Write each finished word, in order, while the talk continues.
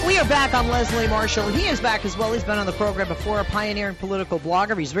are back. I'm Leslie Marshall. He is back as well. He's been on the program before, a pioneering political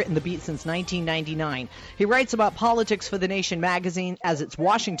blogger. He's written The Beat since 1999. He writes about politics for The Nation magazine as its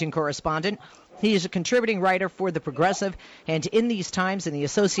Washington correspondent. He is a contributing writer for The Progressive and In These Times and the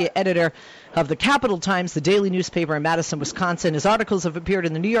associate editor of the Capital Times, the daily newspaper in Madison, Wisconsin. His articles have appeared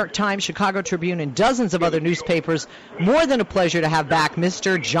in the New York Times, Chicago Tribune, and dozens of other newspapers. More than a pleasure to have back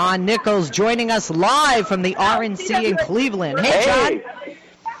Mr. John Nichols joining us live from the RNC in Cleveland. Hey, John.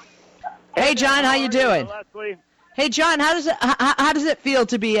 Hey, John, how you doing? Hey, John, how does it feel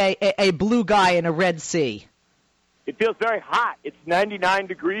to be a blue guy in a red sea? It feels very hot. It's 99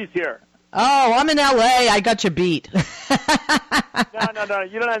 degrees here. Oh, I'm in L.A. I got you beat. No,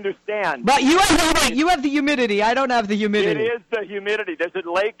 you don't understand. But you have the humidity. I don't have the humidity. It is the humidity. There's a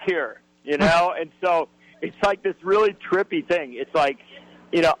lake here, and so it's like this really trippy thing. It's like,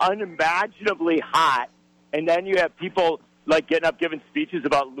 unimaginably hot, and then you have people like getting up giving speeches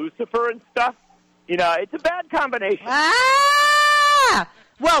about Lucifer and stuff. It's a bad combination.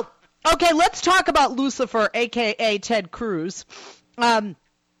 Well, okay, let's talk about Lucifer, a.k.a. Ted Cruz.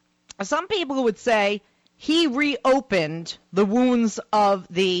 Some people would say he reopened the wounds of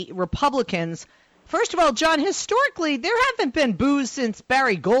the Republicans. First of all, John, historically, there haven't been boos since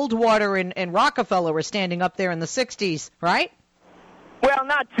Barry Goldwater and Rockefeller were standing up there in the 60s, right? Well,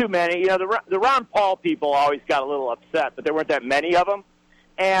 not too many. The Ron Paul people always got a little upset, but there weren't that many of them.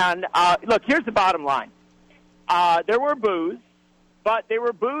 And, look, here's the bottom line. There were boos, but they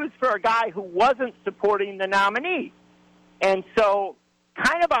were boos for a guy who wasn't supporting the nominee. And so,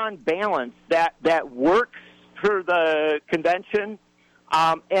 kind of on balance, that works for the convention.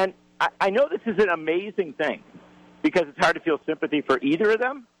 And I know this is an amazing thing because it's hard to feel sympathy for either of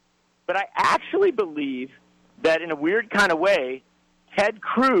them, but I actually believe that in a weird kind of way, Ted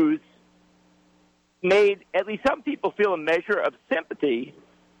Cruz made at least some people feel a measure of sympathy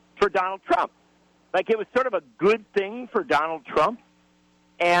for Donald Trump. Like it was sort of a good thing for Donald Trump.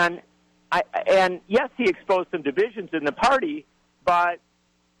 And yes, he exposed some divisions in the party, but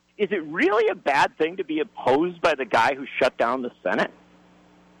is it really a bad thing to be opposed by the guy who shut down the Senate?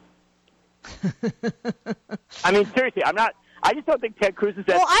 I mean, seriously, I just don't think Ted Cruz is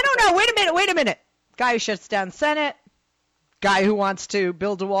that. Well, I don't know. Wait a minute. Guy who shuts down Senate, guy who wants to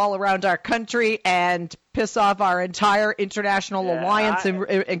build a wall around our country and piss off our entire international alliance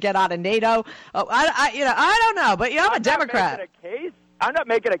and get out of NATO. Oh, I don't know, but I'm a Democrat. I'm not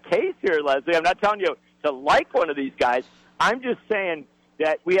making a case here, Leslie. I'm not telling you to like one of these guys. I'm just saying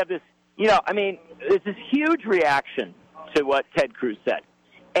that we have this, there's this huge reaction to what Ted Cruz said.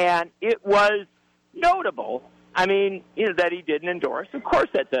 And it was notable, that he didn't endorse. Of course,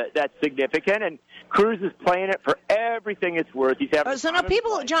 that's significant, and Cruz is playing it for everything it's worth. He's having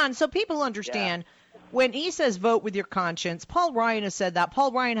people understand when he says vote with your conscience. Paul Ryan has said that.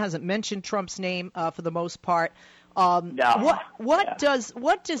 Paul Ryan hasn't mentioned Trump's name for the most part. What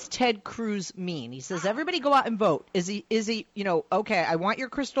does Ted Cruz mean? He says everybody go out and vote. Is he okay, I want your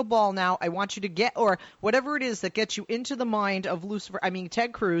crystal ball now. I want you to get, or whatever it is that gets you into the mind of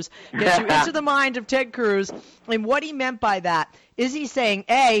Ted Cruz, gets you into the mind of Ted Cruz, and what he meant by that. Is he saying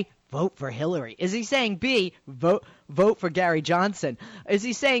A, vote for Hillary? Is he saying B, vote for Gary Johnson? Is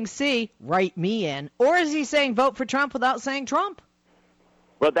he saying C, write me in? Or is he saying vote for Trump without saying Trump?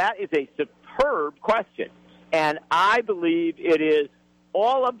 Well, that is a superb question. And I believe it is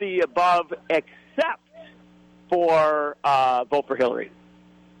all of the above except for vote for Hillary.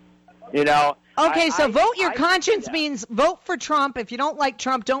 Okay, so vote your conscience means vote for Trump. If you don't like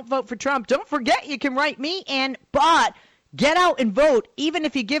Trump, don't vote for Trump. Don't forget you can write me in, but get out and vote, even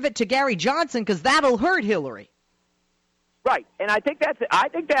if you give it to Gary Johnson, because that'll hurt Hillary. Right, and I think that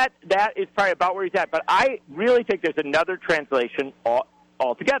is probably about where he's at. But I really think there's another translation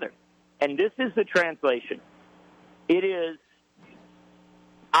altogether, and this is the translation. It is,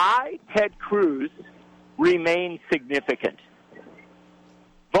 Ted Cruz, remain significant.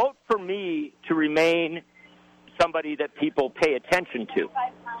 Vote for me to remain somebody that people pay attention to.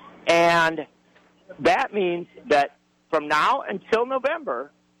 And that means that from now until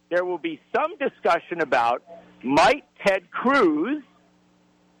November, there will be some discussion about, might Ted Cruz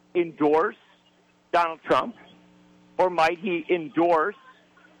endorse Donald Trump, or might he endorse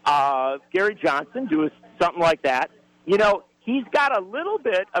Gary Johnson, do something like that? He's got a little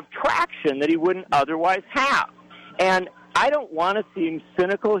bit of traction that he wouldn't otherwise have. And I don't want to seem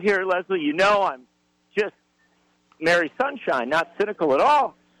cynical here, Leslie. I'm just Mary Sunshine, not cynical at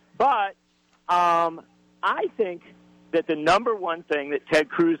all. But I think that the number one thing that Ted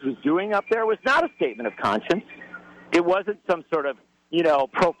Cruz was doing up there was not a statement of conscience. It wasn't some sort of,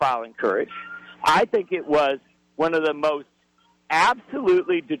 profiling courage. I think it was one of the most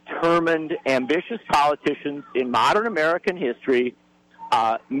absolutely determined, ambitious politicians in modern American history,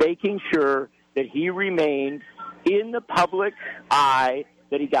 making sure that he remained in the public eye,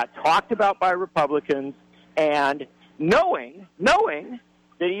 that he got talked about by Republicans, and knowing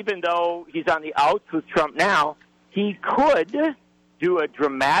that even though he's on the outs with Trump now, he could do a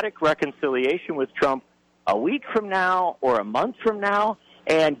dramatic reconciliation with Trump a week from now or a month from now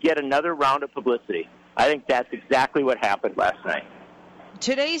and get another round of publicity. I think that's exactly what happened last night.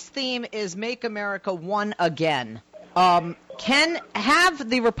 Today's theme is Make America One Again. Have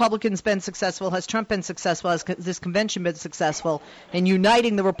the Republicans been successful? Has Trump been successful? Has this convention been successful in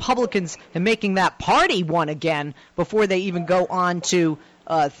uniting the Republicans and making that party one again before they even go on to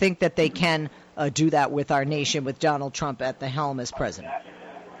think that they can do that with our nation with Donald Trump at the helm as president?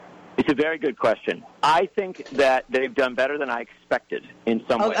 It's a very good question. I think that they've done better than I expected in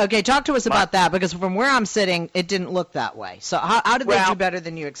some ways. Okay, talk to us about that, because from where I'm sitting, it didn't look that way. So how did they do better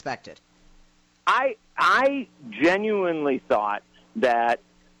than you expected? I genuinely thought that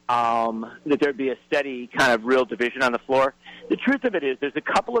there'd be a steady kind of real division on the floor. The truth of it is there's a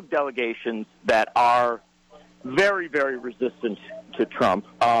couple of delegations that are very, very resistant to Trump.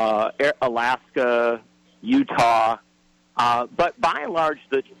 Alaska, Utah. But by and large,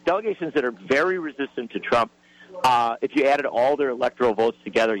 the delegations that are very resistant to Trump, if you added all their electoral votes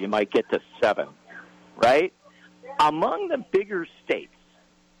together, you might get to 7, right? Among the bigger states,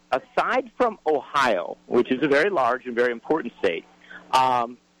 aside from Ohio, which is a very large and very important state,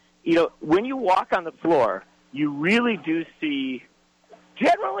 when you walk on the floor, you really do see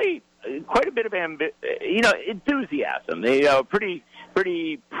generally quite a bit of enthusiasm,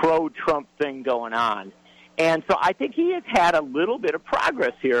 pretty pro-Trump thing going on. And so I think he has had a little bit of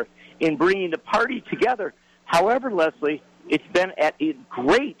progress here in bringing the party together. However, Leslie, it's been at a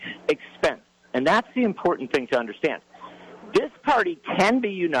great expense, and that's the important thing to understand. This party can be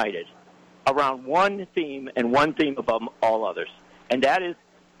united around one theme and one theme above all others, and that is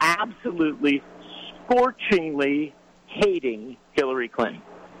absolutely scorchingly hating Hillary Clinton.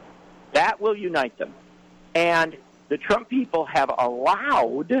 That will unite them. And the Trump people have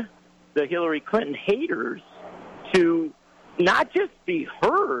allowed the Hillary Clinton haters to not just be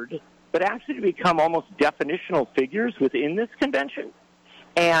heard, but actually to become almost definitional figures within this convention.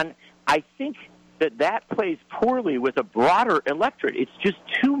 And I think that plays poorly with a broader electorate. It's just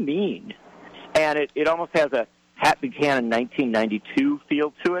too mean. And it almost has a Pat Buchanan 1992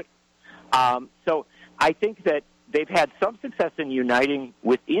 feel to it. So I think that they've had some success in uniting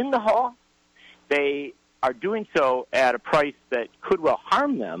within the hall. They are doing so at a price that could well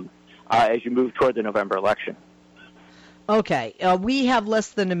harm them as you move toward the November election. Okay, we have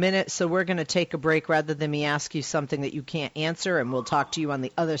less than a minute, so we're going to take a break rather than me ask you something that you can't answer, and we'll talk to you on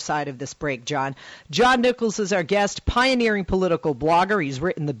the other side of this break, John. John Nichols is our guest, pioneering political blogger. He's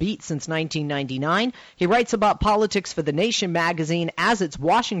written The Beat since 1999. He writes about politics for The Nation magazine as its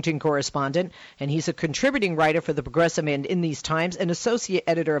Washington correspondent, and he's a contributing writer for The Progressive and In These Times, and associate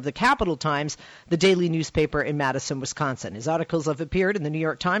editor of the Capital Times, the daily newspaper in Madison, Wisconsin. His articles have appeared in the New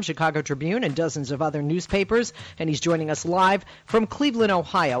York Times, Chicago Tribune, and dozens of other newspapers, and he's joining us live from Cleveland,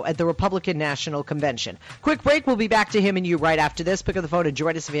 Ohio at the Republican National Convention. Quick break. We'll be back to him and you right after this. Pick up the phone and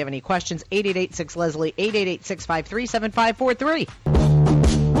join us if you have any questions. 888-6-LESLIE, 888-653-7543.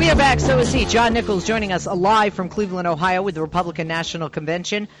 We are back. So is he. John Nichols joining us live from Cleveland, Ohio with the Republican National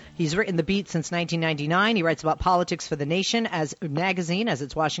Convention. He's written The Beat since 1999. He writes about politics for The Nation as a magazine, as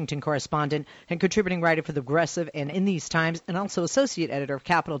its Washington correspondent, and contributing writer for The Progressive and In These Times, and also associate editor of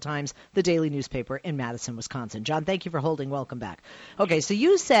Capital Times, the daily newspaper in Madison, Wisconsin. John, thank you for holding. Welcome back. Okay, so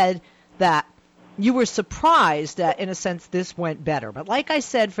you said that you were surprised that, in a sense, this went better. But like I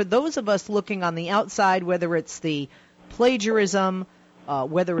said, for those of us looking on the outside, whether it's the plagiarism,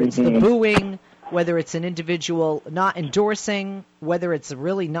 whether it's the booing, whether it's an individual not endorsing, whether it's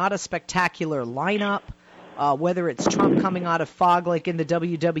really not a spectacular lineup, whether it's Trump coming out of fog like in the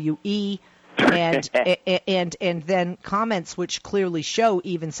WWE, and then comments which clearly show,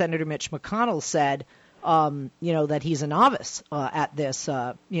 even Senator Mitch McConnell said, that he's a novice at this,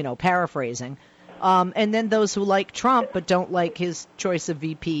 paraphrasing. And then those who like Trump but don't like his choice of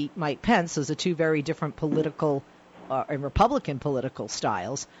VP Mike Pence. Those are two very different political and Republican political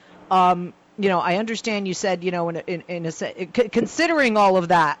styles. I understand you said, considering all of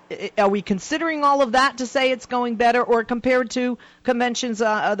that, are we considering all of that to say it's going better, or compared to conventions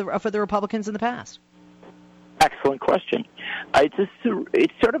for the Republicans in the past? Excellent question.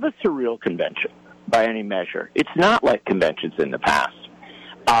 It's sort of a surreal convention by any measure. It's not like conventions in the past.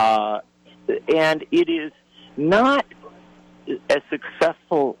 And it is not as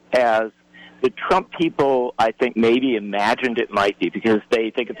successful as the Trump people, I think, maybe imagined it might be because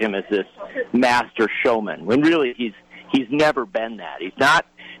they think of him as this master showman, when really he's never been that. He's not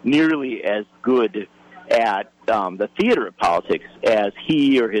nearly as good at the theater of politics as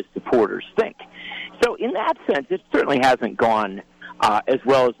he or his supporters think. So in that sense, it certainly hasn't gone as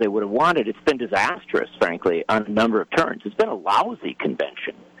well as they would have wanted. It's been disastrous, frankly, on a number of turns. It's been a lousy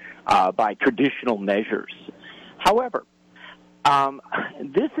convention by traditional measures. However,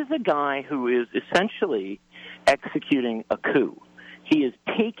 this is a guy who is essentially executing a coup. He is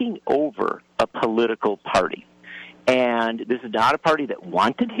taking over a political party. And this is not a party that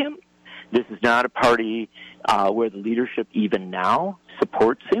wanted him. This is not a party where the leadership even now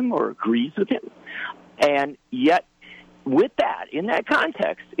supports him or agrees with him. And yet, with that, in that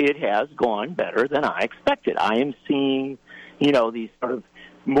context, it has gone better than I expected. I am seeing, these sort of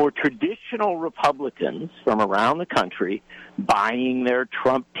more traditional Republicans from around the country buying their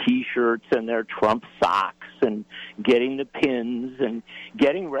Trump T-shirts and their Trump socks and getting the pins and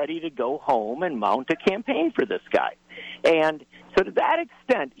getting ready to go home and mount a campaign for this guy. And so to that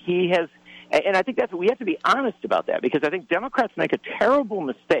extent, he has, and I think we have to be honest about that, because I think Democrats make a terrible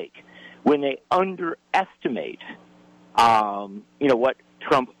mistake when they underestimate, what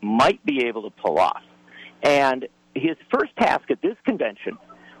Trump might be able to pull off. And his first task at this convention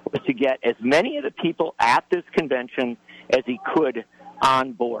was to get as many of the people at this convention as he could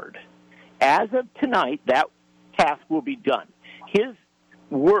on board. As of tonight, that task will be done. His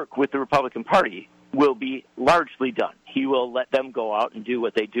work with the Republican Party will be largely done. He will let them go out and do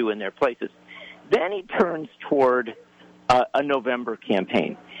what they do in their places. Then he turns toward a November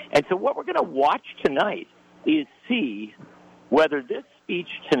campaign. And so what we're going to watch tonight is see whether this speech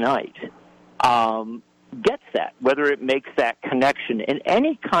tonight gets that, whether it makes that connection in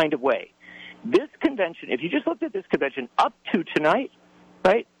any kind of way. This convention, if you just looked at this convention up to tonight,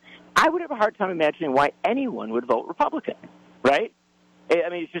 right, I would have a hard time imagining why anyone would vote Republican, right? I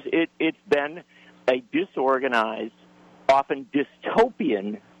mean, it's been a disorganized, often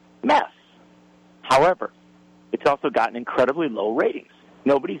dystopian mess. However, it's also gotten incredibly low ratings.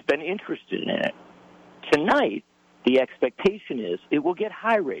 Nobody's been interested in it. Tonight, the expectation is it will get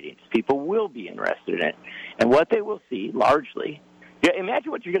high ratings. People will be interested in it. And what they will see, largely,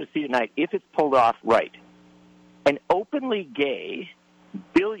 imagine what you're going to see tonight if it's pulled off right. An openly gay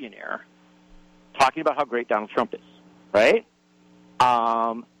billionaire talking about how great Donald Trump is, right?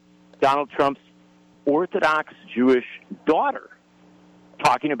 Donald Trump's Orthodox Jewish daughter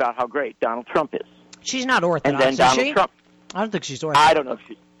talking about how great Donald Trump is. She's not Orthodox, and then Donald Trump. I don't think she's Orthodox. I don't know if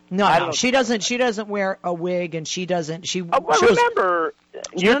she... No, she doesn't. She doesn't wear a wig, and she doesn't. She well, shows, remember.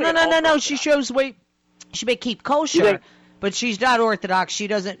 No. She shows weight. She may keep kosher, but she's not Orthodox. She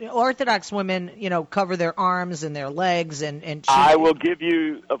doesn't. Orthodox women, cover their arms and their legs, and I will give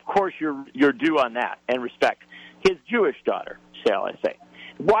you, of course, your due on that and respect. His Jewish daughter, shall I say?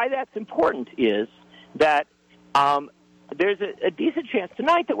 Why that's important is that there's a decent chance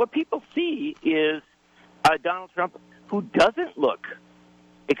tonight that what people see is Donald Trump who doesn't look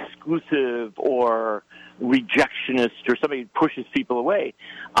exclusive or rejectionist or somebody who pushes people away.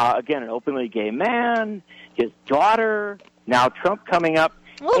 Again, an openly gay man, his daughter, now Trump coming up.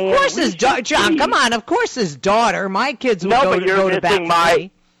 Well, of course his daughter, John, come on, of course his daughter. My kids would go to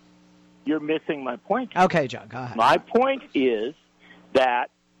bat. You're missing my point. Okay, John, go ahead. My point is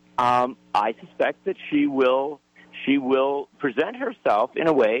that I suspect that she will present herself in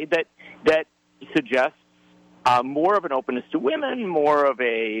a way that suggests more of an openness to women, more of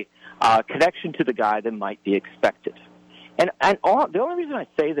a connection to the guy than might be expected. And the only reason I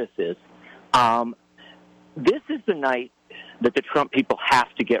say this is this is the night that the Trump people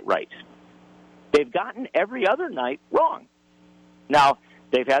have to get right. They've gotten every other night wrong. Now,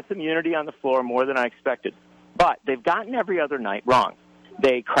 they've had some unity on the floor, more than I expected, but they've gotten every other night wrong.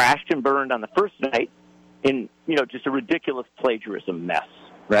 They crashed and burned on the first night in, just a ridiculous plagiarism mess,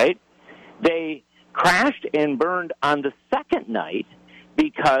 right? They crashed and burned on the second night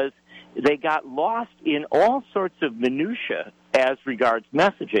because they got lost in all sorts of minutia as regards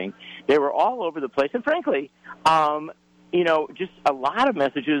messaging. They were all over the place. And frankly, just a lot of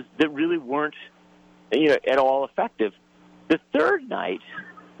messages that really weren't, at all effective. The third night,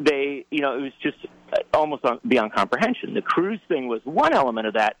 it was just almost beyond comprehension. The cruise thing was one element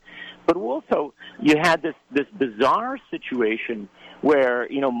of that, but also you had this bizarre situation where,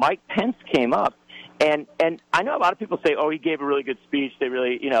 Mike Pence came up, and I know a lot of people say, oh, he gave a really good speech. They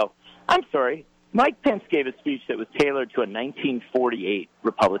really, I'm sorry. Mike Pence gave a speech that was tailored to a 1948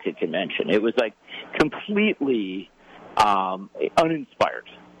 Republican convention. It was like completely uninspired.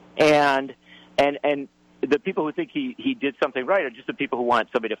 And the people who think he did something right are just the people who want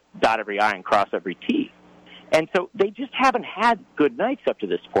somebody to dot every I and cross every T. And so they just haven't had good nights up to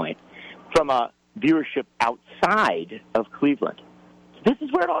this point from a viewership outside of Cleveland. This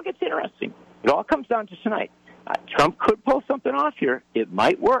is where it all gets interesting. It all comes down to tonight. Trump could pull something off here. It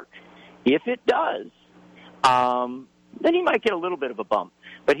might work. If it does, then he might get a little bit of a bump.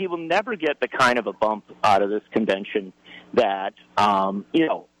 But he will never get the kind of a bump out of this convention that,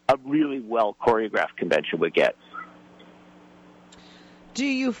 a really well-choreographed convention would get. Do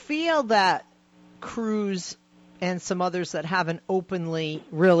you feel that Cruz and some others that haven't openly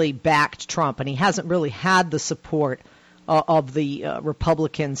really backed Trump, and he hasn't really had the support of the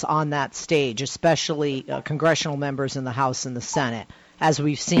Republicans on that stage, especially congressional members in the House and the Senate, as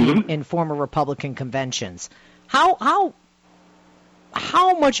we've seen in former Republican conventions, how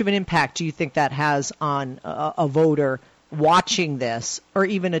much of an impact do you think that has on a voter watching this or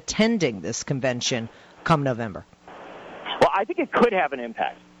even attending this convention come November? Well, I think it could have an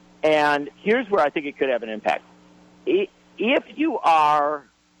impact. And here's where I think it could have an impact. If you are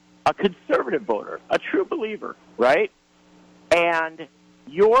a conservative voter, a true believer, right, and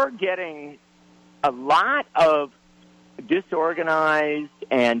you're getting a lot of disorganized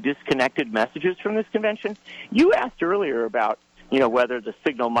and disconnected messages from this convention, you asked earlier about whether the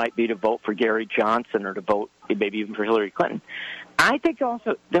signal might be to vote for Gary Johnson or to vote maybe even for Hillary Clinton. I think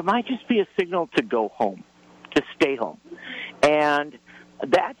also there might just be a signal to go home, to stay home. And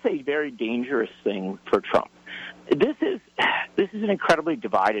that's a very dangerous thing for Trump. This is an incredibly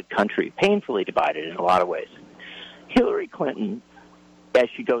divided country, painfully divided in a lot of ways. Hillary Clinton, as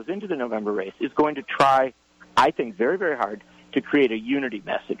she goes into the November race, is going to try, I think, very, very hard to create a unity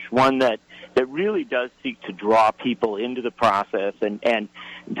message, one that really does seek to draw people into the process and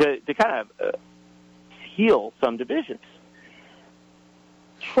to kind of heal some divisions.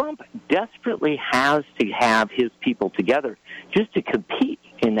 Trump desperately has to have his people together just to compete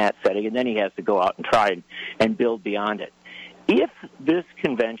in that setting, and then he has to go out and try and build beyond it. If this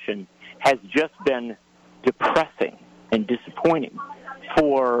convention has just been depressing and disappointing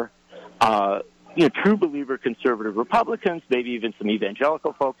for true believer conservative Republicans, maybe even some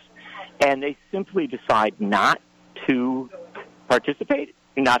evangelical folks, and they simply decide not to participate,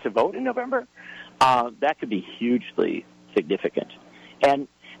 not to vote in November, that could be hugely significant. And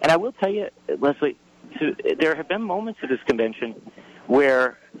I will tell you, Leslie, there have been moments at this convention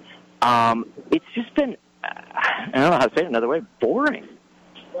where it's just been, I don't know how to say it another way, boring.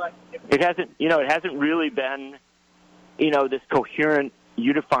 It hasn't really been, this coherent,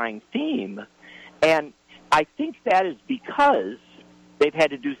 unifying theme. And I think that is because they've had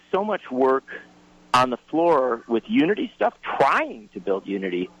to do so much work on the floor with unity stuff, trying to build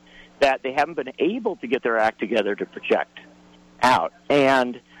unity, that they haven't been able to get their act together to project out.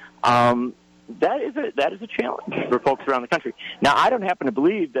 And that is a challenge for folks around the country. Now, I don't happen to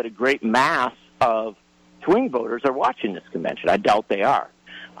believe that a great mass of swing voters are watching this convention. I doubt they are.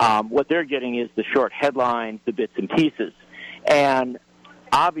 What they're getting is the short headlines, the bits and pieces. And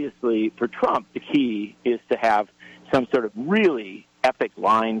obviously, for Trump, the key is to have some sort of really epic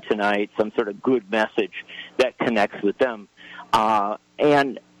line tonight, some sort of good message that connects with them.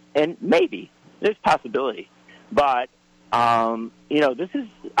 And maybe there's possibility, but I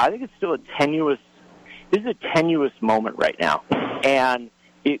think it's still a tenuous moment right now, and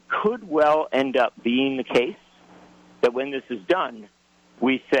it could well end up being the case that when this is done,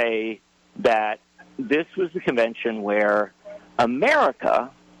 we say that this was the convention where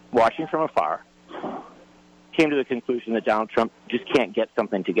America, watching from afar, came to the conclusion that Donald Trump just can't get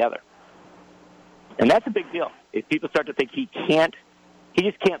something together. And that's a big deal. If people start to think he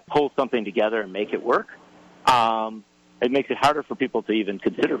just can't pull something together and make it work, it makes it harder for people to even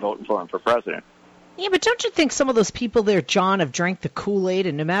consider voting for him for president. Yeah, but don't you think some of those people there, John, have drank the Kool-Aid,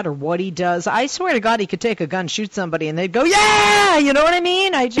 and no matter what he does, I swear to God he could take a gun, shoot somebody, and they'd go, yeah! You know what I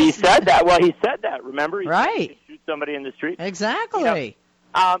mean? He said that. Well, he said that. Remember? He right. said he could shoot somebody in the street. Exactly.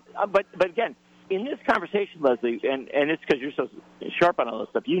 But again, in this conversation, Leslie, and it's because you're so sharp on all this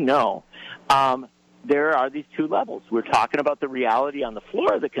stuff, there are these two levels. We're talking about the reality on the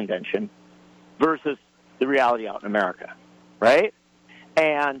floor of the convention versus the reality out in America, right?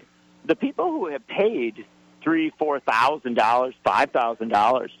 And the people who have paid $3,000, $4,000,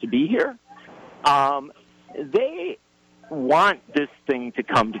 $5,000 to be here, they want this thing to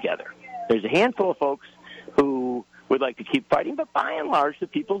come together. There's a handful of folks who would like to keep fighting, but by and large, the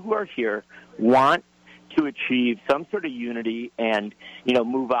people who are here want to achieve some sort of unity and,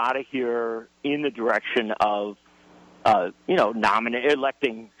 move out of here in the direction of,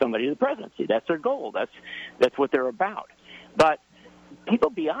 electing somebody to the presidency. That's their goal. That's what they're about. But people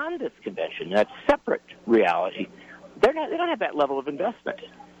beyond this convention, that separate reality, they don't have that level of investment.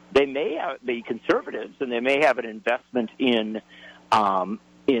 They may be conservatives, and they may have an investment in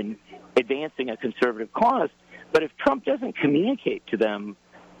advancing a conservative cause, but if Trump doesn't communicate to them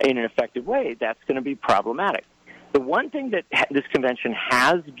in an effective way, that's going to be problematic. The one thing that this convention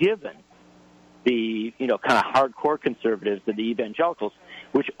has given the kind of hardcore conservatives and the evangelicals,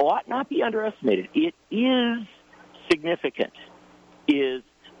 which ought not be underestimated, it is significant, is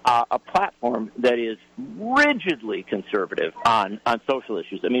a platform that is rigidly conservative on social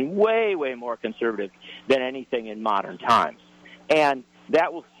issues. I mean, way, way more conservative than anything in modern times. And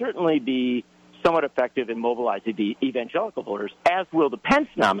that will certainly be somewhat effective in mobilizing the evangelical voters, as will the Pence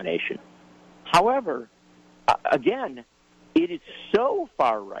nomination. However, again, it is so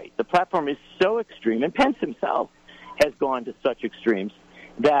far right. The platform is so extreme, and Pence himself has gone to such extremes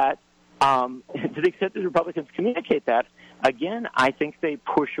that to the extent that Republicans communicate that, again, I think they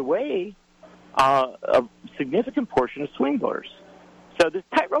push away a significant portion of swing voters. So this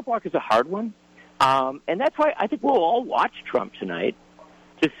tightrope walk is a hard one, and that's why I think we'll all watch Trump tonight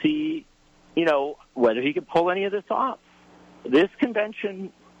to see, whether he can pull any of this off. This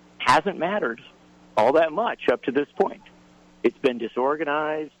convention hasn't mattered all that much up to this point. It's been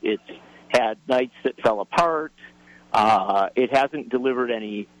disorganized. It's had nights that fell apart. It hasn't delivered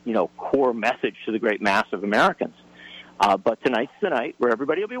any, core message to the great mass of Americans. But tonight's the night where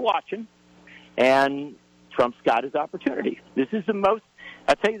everybody will be watching, and Trump's got his opportunity. This is the most,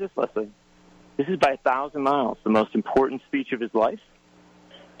 I'll tell you this, Leslie, this is by 1,000 miles the most important speech of his life,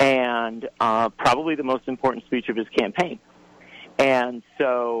 and probably the most important speech of his campaign. And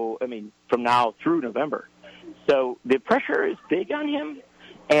so, from now through November. So the pressure is big on him,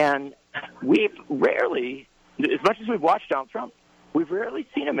 and we've rarely, as much as we've watched Donald Trump, we've rarely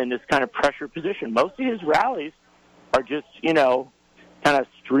seen him in this kind of pressure position. Most of his rallies are just, kind of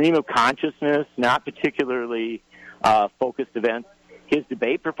stream of consciousness, not particularly focused events. His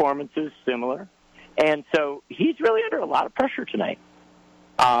debate performance is similar. And so he's really under a lot of pressure tonight.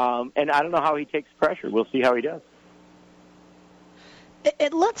 And I don't know how he takes pressure. We'll see how he does.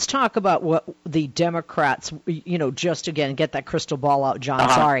 Let's talk about what the Democrats, just again, get that crystal ball out, John,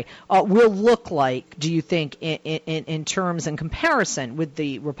 sorry, will look like, do you think, in terms and comparison with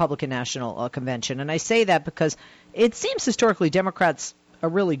the Republican National Convention? And I say that because it seems historically Democrats are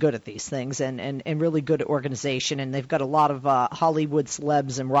really good at these things and really good at organization, and they've got a lot of Hollywood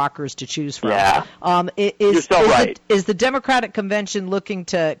celebs and rockers to choose from. Yeah. You're so right. Is the Democratic Convention looking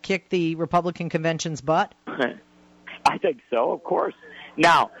to kick the Republican Convention's butt? I think so, of course.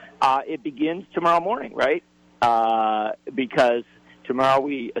 Now, it begins tomorrow morning, right? Because tomorrow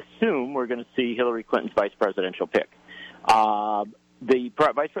we assume we're going to see Hillary Clinton's vice presidential pick. The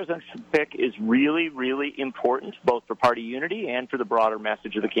vice presidential pick is really, really important, both for party unity and for the broader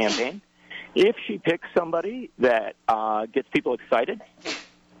message of the campaign. If she picks somebody that gets people excited,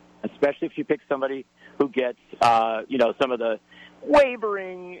 especially if she picks somebody who gets, some of the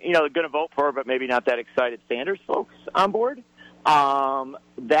wavering, going to vote for her, but maybe not that excited Sanders folks on board,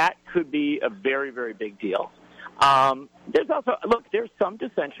 that could be a very, very big deal. There's some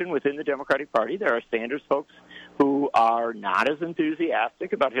dissension within the Democratic Party. There are Sanders folks who are not as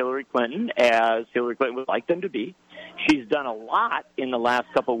enthusiastic about Hillary Clinton as Hillary Clinton would like them to be. She's done a lot in the last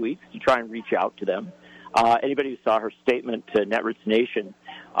couple of weeks to try and reach out to them. Anybody who saw her statement to Netroots Nation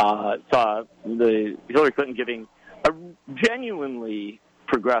saw the Hillary Clinton giving a genuinely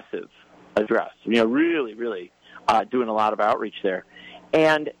progressive address. Really, really doing a lot of outreach there.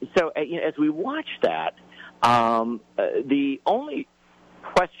 And so as we watch that, the only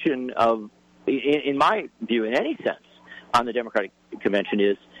question of, in my view, in any sense, on the Democratic Convention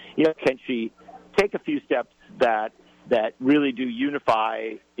is, can she take a few steps that really do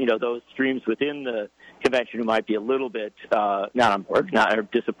unify, those streams within the convention who might be a little bit not on board, or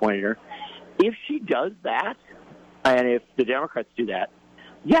disappointed her. If she does that, and if the Democrats do that,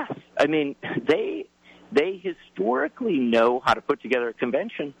 yes, they historically know how to put together a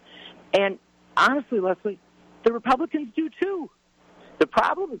convention, and honestly, Leslie, the Republicans do too. The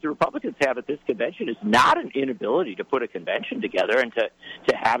problem that the Republicans have at this convention is not an inability to put a convention together and to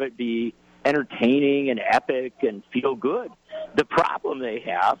have it be entertaining and epic and feel good. The problem they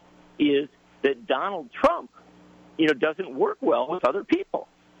have is that Donald Trump, doesn't work well with other people.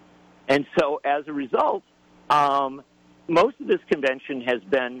 And so as a result, most of this convention has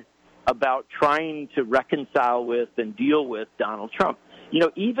been about trying to reconcile with and deal with Donald Trump.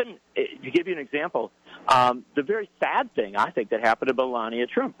 Even to give you an example, the very sad thing I think that happened to Melania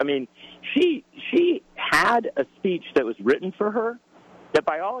Trump. She had a speech that was written for her that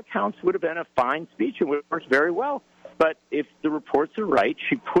by all accounts would have been a fine speech and would have worked very well. but if the reports are right,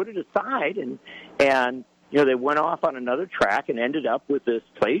 she put it aside, and they went off on another track and ended up with this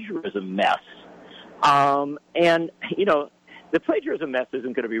plagiarism mess. The plagiarism mess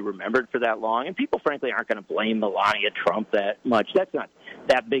isn't going to be remembered for that long, and people, frankly, aren't going to blame Melania Trump that much. That's not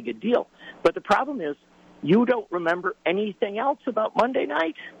that big a deal. But the problem is, you don't remember anything else about Monday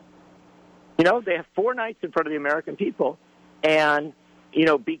night. They have 4 nights in front of the American people, and,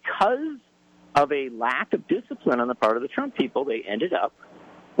 because of a lack of discipline on the part of the Trump people, they ended up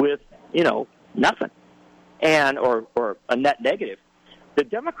with, nothing, or a net negative. The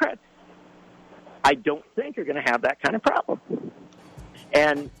Democrats, I don't think, are going to have that kind of problem.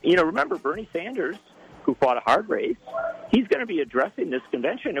 And, remember, Bernie Sanders, who fought a hard race, he's going to be addressing this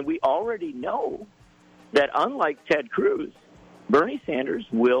convention, and we already know that unlike Ted Cruz, Bernie Sanders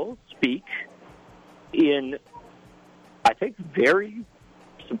will speak in, I think, very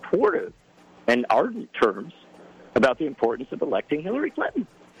supportive and ardent terms about the importance of electing Hillary Clinton.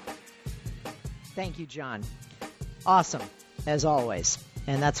 Thank you, John. Awesome, as always.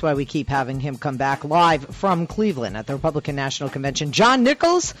 And that's why we keep having him come back live from Cleveland at the Republican National Convention. John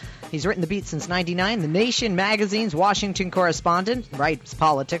Nichols, he's written The Beat since 1999, The Nation magazine's Washington correspondent, writes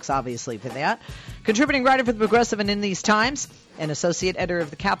politics, obviously, for that. Contributing writer for The Progressive and In These Times, and associate editor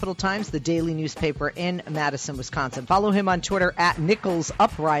of the Capital Times, the daily newspaper in Madison, Wisconsin. Follow him on Twitter at Nichols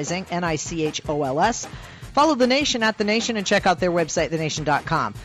Uprising, Nichols. Follow The Nation at The Nation and check out their website, thenation.com.